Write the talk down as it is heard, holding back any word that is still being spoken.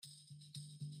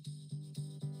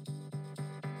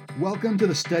Welcome to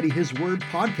the Study His Word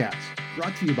podcast,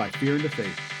 brought to you by Fear and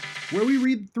Faith, where we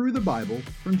read through the Bible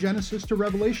from Genesis to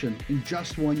Revelation in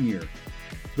just 1 year.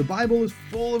 The Bible is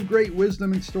full of great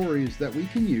wisdom and stories that we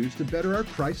can use to better our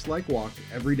Christ-like walk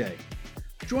every day.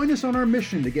 Join us on our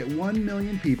mission to get 1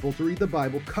 million people to read the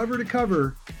Bible cover to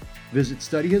cover. Visit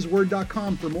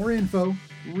studyhisword.com for more info,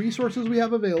 resources we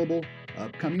have available,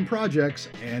 upcoming projects,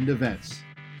 and events.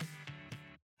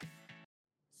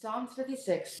 Psalms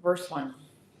 56, verse 1.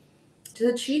 To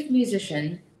the chief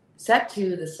musician, set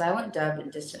to the silent dove in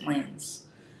distant lands,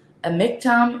 a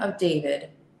miktam of David,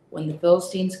 when the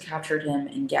Philistines captured him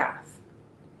in Gath.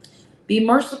 Be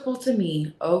merciful to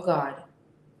me, O God,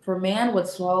 for man would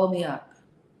swallow me up.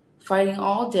 Fighting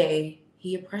all day,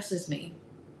 he oppresses me.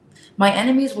 My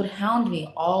enemies would hound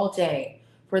me all day,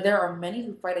 for there are many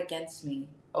who fight against me,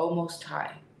 O Most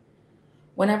High.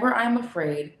 Whenever I am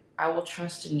afraid, I will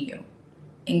trust in you.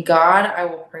 In God I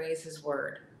will praise his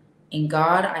word. In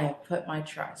God I have put my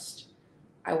trust.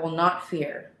 I will not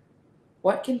fear.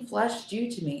 What can flesh do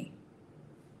to me?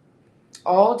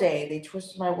 All day they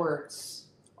twist my words.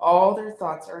 All their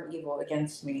thoughts are evil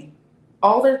against me.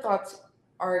 All their thoughts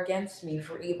are against me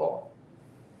for evil.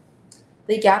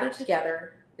 They gather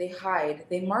together, they hide,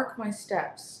 they mark my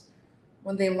steps.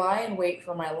 When they lie in wait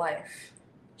for my life,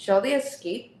 shall they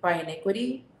escape by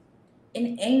iniquity?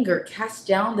 In anger cast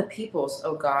down the peoples,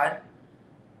 O God.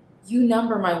 You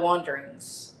number my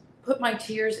wanderings. Put my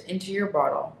tears into your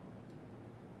bottle.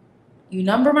 You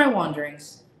number my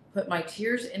wanderings. Put my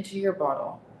tears into your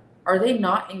bottle. Are they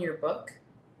not in your book?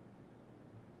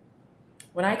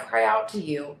 When I cry out to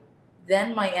you,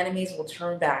 then my enemies will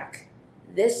turn back.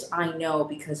 This I know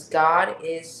because God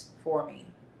is for me.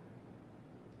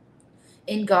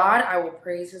 In God I will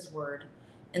praise his word.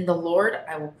 In the Lord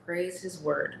I will praise his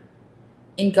word.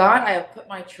 In God I have put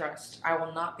my trust. I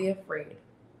will not be afraid.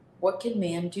 What can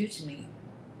man do to me?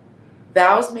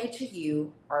 Vows made to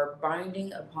you are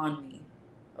binding upon me,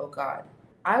 O God.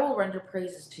 I will render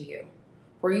praises to you,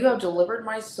 for you have delivered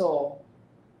my soul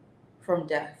from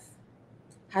death.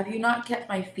 Have you not kept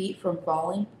my feet from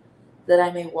falling, that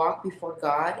I may walk before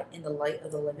God in the light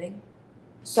of the living?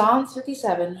 Psalms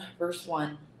 57, verse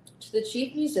 1. To the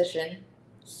chief musician,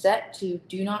 set to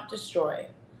Do Not Destroy,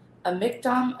 a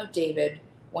miktam of David,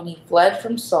 when he fled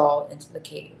from Saul into the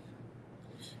cave.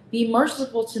 Be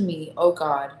merciful to me, O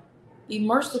God. Be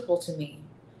merciful to me,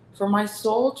 for my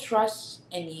soul trusts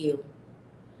in you.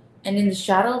 And in the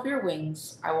shadow of your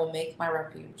wings I will make my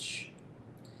refuge.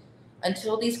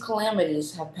 Until these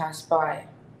calamities have passed by,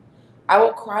 I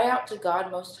will cry out to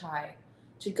God Most High,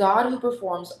 to God who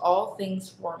performs all things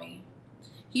for me.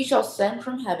 He shall send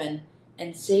from heaven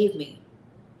and save me.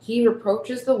 He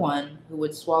reproaches the one who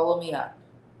would swallow me up.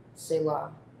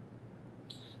 Selah.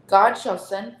 God shall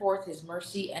send forth his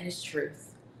mercy and his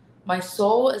truth. My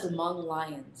soul is among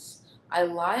lions. I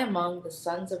lie among the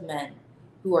sons of men,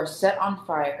 who are set on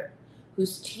fire,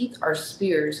 whose teeth are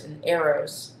spears and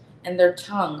arrows, and their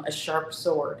tongue a sharp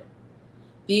sword.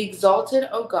 Be exalted,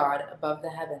 O God, above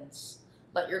the heavens.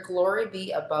 Let your glory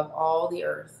be above all the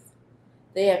earth.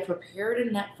 They have prepared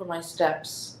a net for my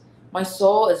steps. My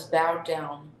soul is bowed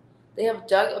down. They have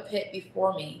dug a pit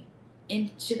before me,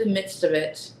 into the midst of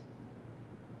it.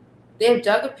 They have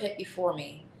dug a pit before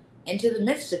me. Into the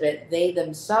midst of it, they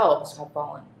themselves have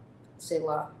fallen.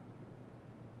 Selah.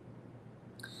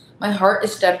 My heart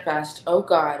is steadfast, O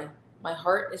God. My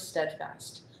heart is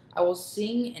steadfast. I will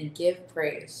sing and give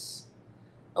praise.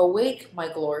 Awake,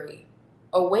 my glory.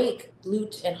 Awake,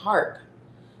 lute and harp.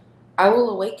 I will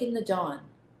awaken the dawn.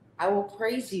 I will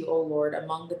praise you, O Lord,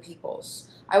 among the peoples.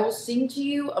 I will sing to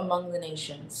you among the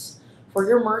nations. For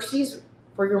your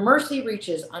mercy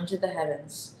reaches unto the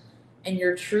heavens, and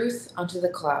your truth unto the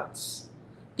clouds.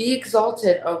 Be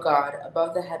exalted, O God,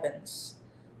 above the heavens.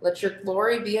 Let your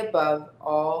glory be above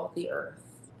all the earth.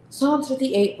 Psalm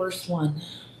 58, verse 1.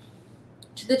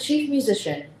 To the chief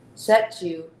musician, set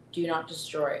to Do Not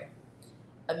Destroy,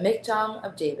 a miktam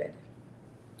of David.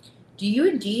 Do you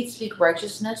indeed speak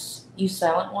righteousness, you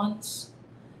silent ones?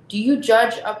 Do you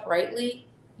judge uprightly,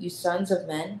 you sons of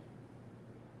men?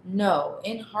 No,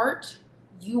 in heart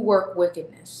you work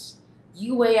wickedness.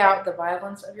 You weigh out the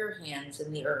violence of your hands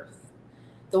in the earth.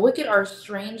 The wicked are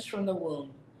estranged from the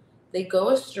womb. They go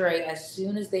astray as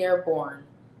soon as they are born,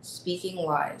 speaking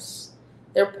lies.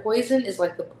 Their poison is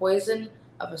like the poison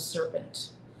of a serpent.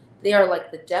 They are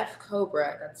like the deaf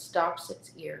cobra that stops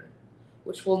its ear,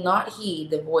 which will not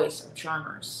heed the voice of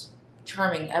charmers,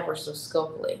 charming ever so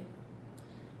skillfully.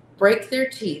 Break their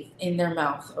teeth in their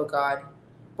mouth, O God.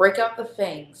 Break out the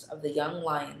fangs of the young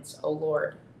lions, O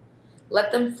Lord.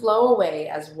 Let them flow away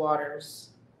as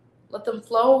waters. Let them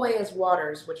flow away as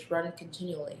waters which run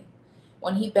continually.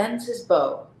 When he bends his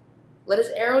bow, let his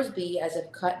arrows be as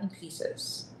if cut in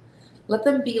pieces. Let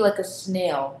them be like a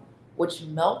snail which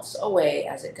melts away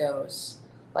as it goes,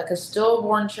 like a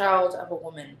stillborn child of a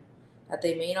woman, that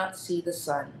they may not see the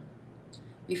sun.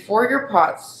 Before your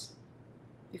pots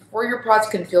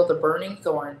can feel the burning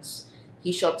thorns,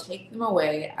 he shall take them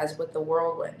away as with the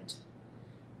whirlwind,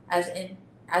 as in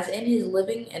his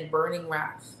living and burning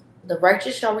wrath. The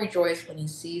righteous shall rejoice when he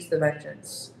sees the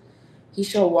vengeance. He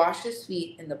shall wash his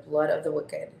feet in the blood of the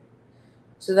wicked,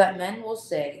 so that men will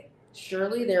say,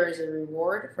 surely there is a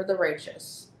reward for the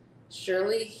righteous.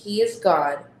 Surely he is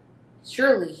God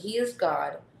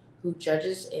who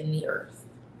judges in the earth.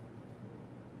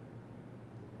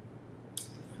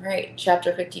 All right,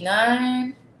 chapter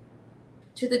 59.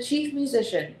 To the chief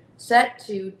musician, set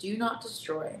to Do Not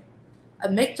Destroy. A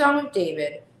miktam of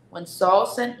David, when Saul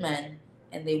sent men,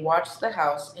 and they watched the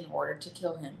house in order to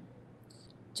kill him.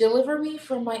 Deliver me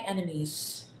from my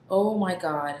enemies, O my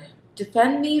God.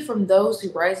 Defend me from those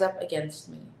who rise up against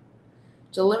me.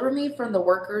 Deliver me from the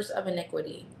workers of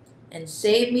iniquity, and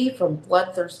save me from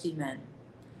bloodthirsty men.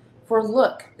 For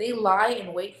look, they lie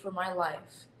in wait for my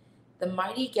life. The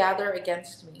mighty gather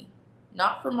against me,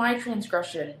 not for my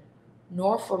transgression,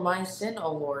 nor for my sin,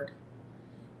 O Lord.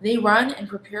 They run and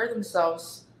prepare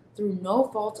themselves through no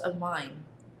fault of mine.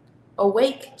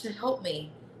 Awake to help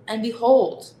me, and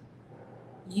behold,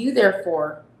 you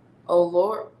therefore, O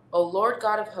Lord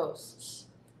God of hosts,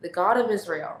 the God of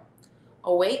Israel,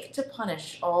 awake to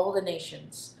punish all the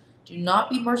nations. Do not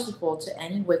be merciful to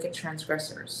any wicked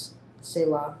transgressors.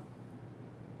 Selah.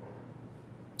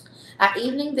 At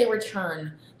evening they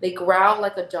return, they growl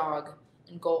like a dog,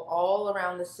 and go all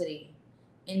around the city.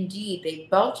 Indeed, they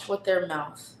belch with their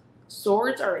mouth.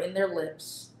 Swords are in their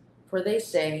lips, for they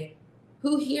say,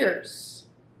 who hears?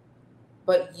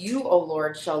 But you, O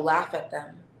Lord, shall laugh at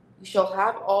them. You shall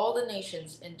have all the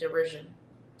nations in derision.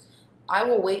 I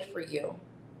will wait for you,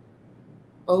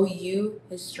 O you,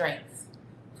 his strength,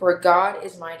 for God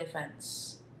is my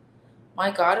defense.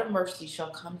 My God of mercy shall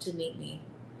come to meet me.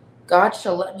 God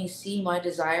shall let me see my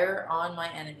desire on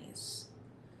my enemies.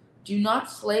 Do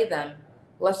not slay them,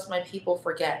 lest my people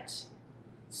forget.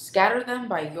 Scatter them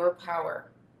by your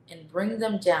power, and bring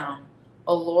them down,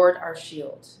 O Lord our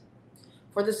shield.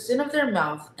 For the sin of their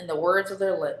mouth and the words of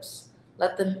their lips,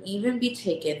 let them even be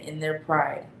taken in their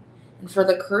pride. And for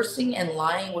the cursing and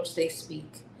lying which they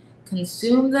speak,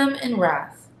 consume them in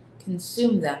wrath,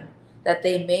 consume them, that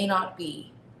they may not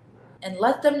be. And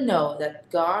let them know that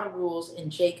God rules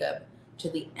in Jacob to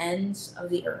the ends of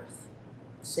the earth.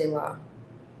 Selah.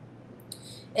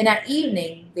 And at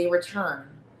evening they return.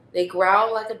 They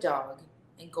growl like a dog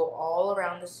and go all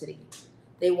around the city.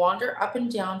 They wander up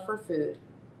and down for food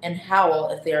and howl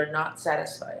if they are not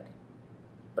satisfied.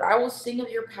 But I will sing of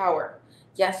your power.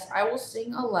 Yes, I will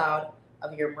sing aloud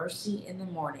of your mercy in the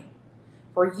morning.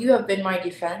 For you have been my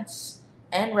defense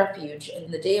and refuge in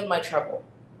the day of my trouble.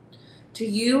 To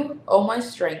you, O my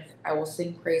strength, I will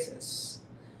sing praises.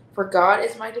 For God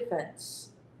is my defense,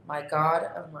 my God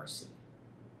of mercy.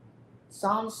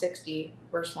 Psalm 60,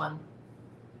 verse 1.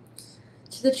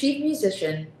 To the chief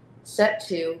musician, set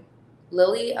to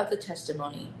Lily of the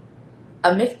Testimony,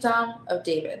 a miktam of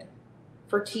David,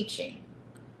 for teaching,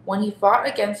 when he fought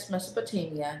against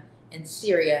Mesopotamia and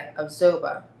Syria of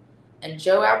Zobah, and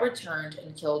Joab returned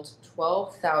and killed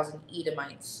 12,000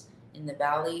 Edomites in the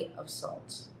valley of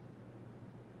Salt.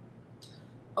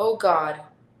 O God,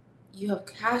 you have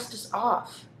cast us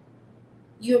off.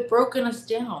 You have broken us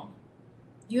down.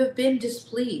 You have been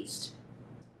displeased.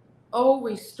 Oh,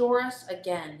 restore us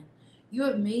again. You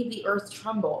have made the earth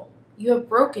tremble. You have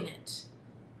broken it.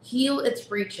 Heal its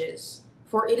breaches,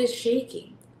 for it is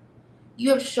shaking. You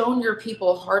have shown your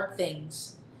people hard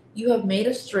things. You have made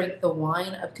us drink the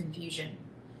wine of confusion.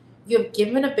 You have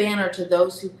given a banner to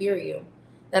those who fear you,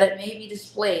 that it may be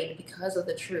displayed because of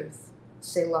the truth.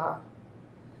 Selah.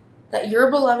 That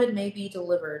your beloved may be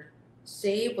delivered.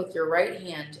 Save with your right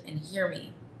hand and hear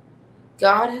me.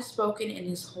 God has spoken in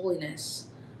his holiness.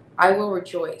 I will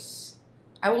rejoice.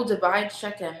 I will divide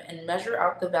Shechem and measure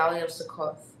out the valley of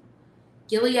Succoth.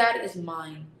 Gilead is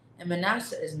mine, and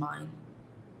Manasseh is mine.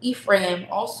 Ephraim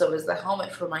also is the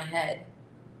helmet for my head.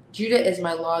 Judah is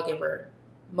my lawgiver.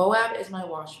 Moab is my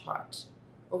washpot.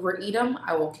 Over Edom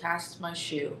I will cast my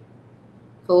shoe.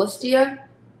 Philistia,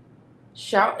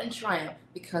 shout in triumph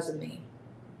because of me.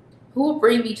 Who will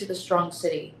bring me to the strong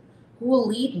city? Who will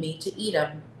lead me to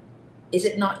Edom? Is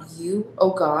it not you,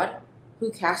 O God,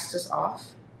 who cast us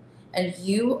off? And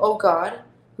you, O God,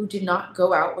 who did not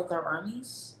go out with our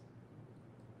armies?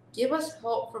 Give us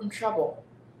help from trouble.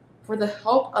 for the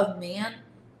help of man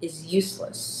is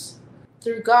useless.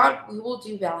 Through God we will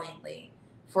do valiantly,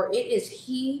 for it is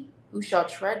He who shall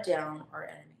tread down our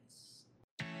enemies.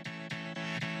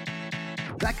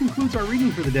 That concludes our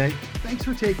reading for the day. Thanks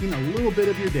for taking a little bit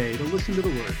of your day to listen to the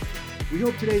Word. We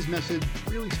hope today's message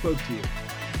really spoke to you.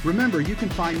 Remember, you can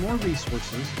find more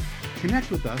resources,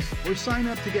 connect with us, or sign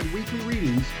up to get weekly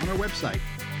readings on our website,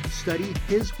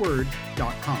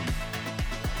 studyhisword.com.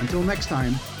 Until next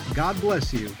time, God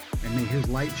bless you, and may His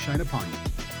light shine upon you.